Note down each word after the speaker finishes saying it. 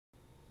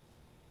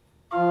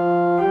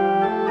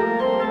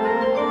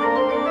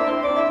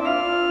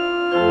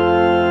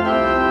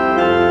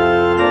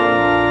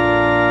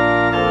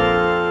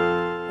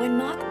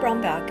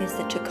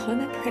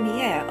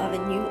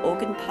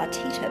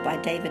Partita by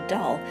David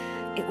Dahl,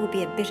 it will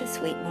be a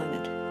bittersweet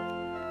moment.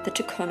 The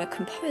Tacoma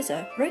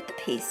composer wrote the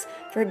piece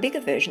for a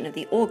bigger version of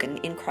the organ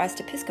in Christ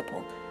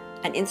Episcopal,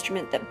 an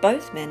instrument that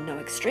both men know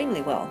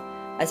extremely well,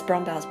 as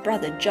Brombaugh's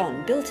brother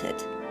John built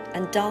it,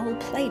 and Dahl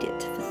played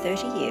it for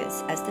 30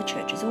 years as the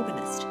church's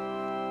organist.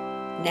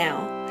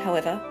 Now,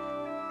 however,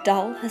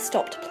 Dahl has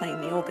stopped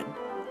playing the organ.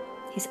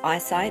 His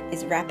eyesight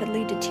is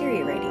rapidly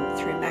deteriorating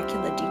through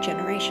macular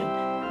degeneration,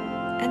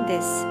 and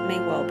this may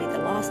well be the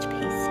last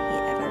piece he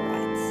ever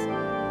writes.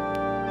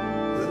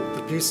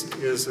 The piece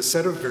is a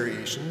set of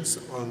variations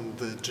on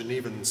the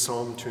Genevan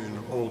psalm tune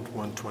Old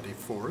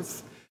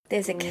 124th.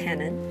 There's a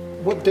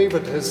canon. What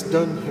David has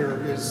done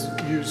here is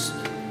use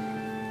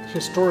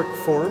historic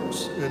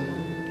forms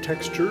and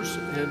textures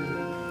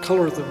and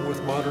color them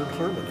with modern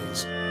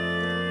harmonies.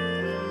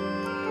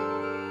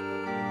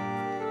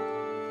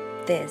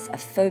 There's a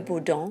faux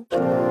bourdon.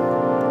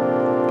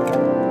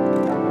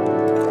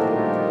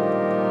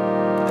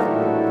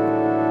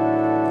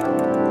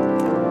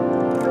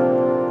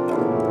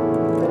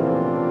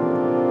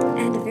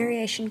 And a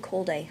variation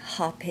called a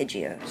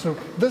arpeggio. So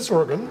this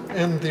organ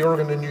and the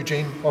organ in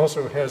Eugene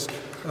also has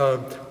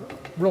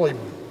really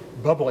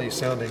bubbly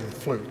sounding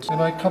flutes.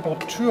 And I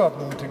coupled two of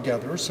them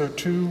together, so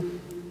two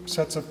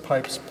sets of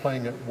pipes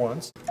playing at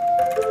once.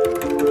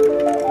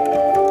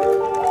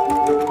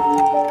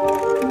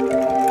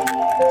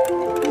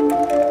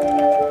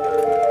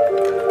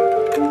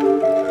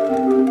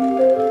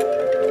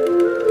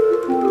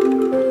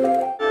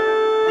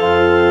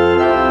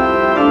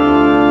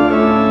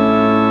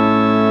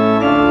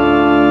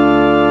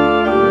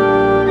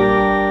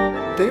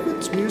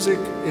 David's music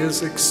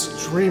is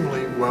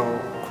extremely well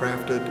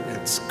crafted,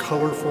 it's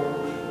colorful,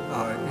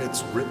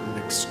 it's written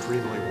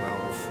extremely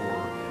well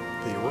for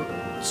the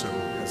organ. So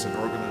as an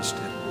organist,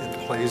 it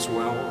plays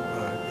well,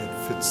 it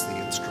fits the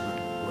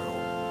instrument well.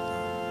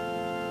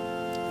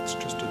 It's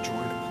just a joy.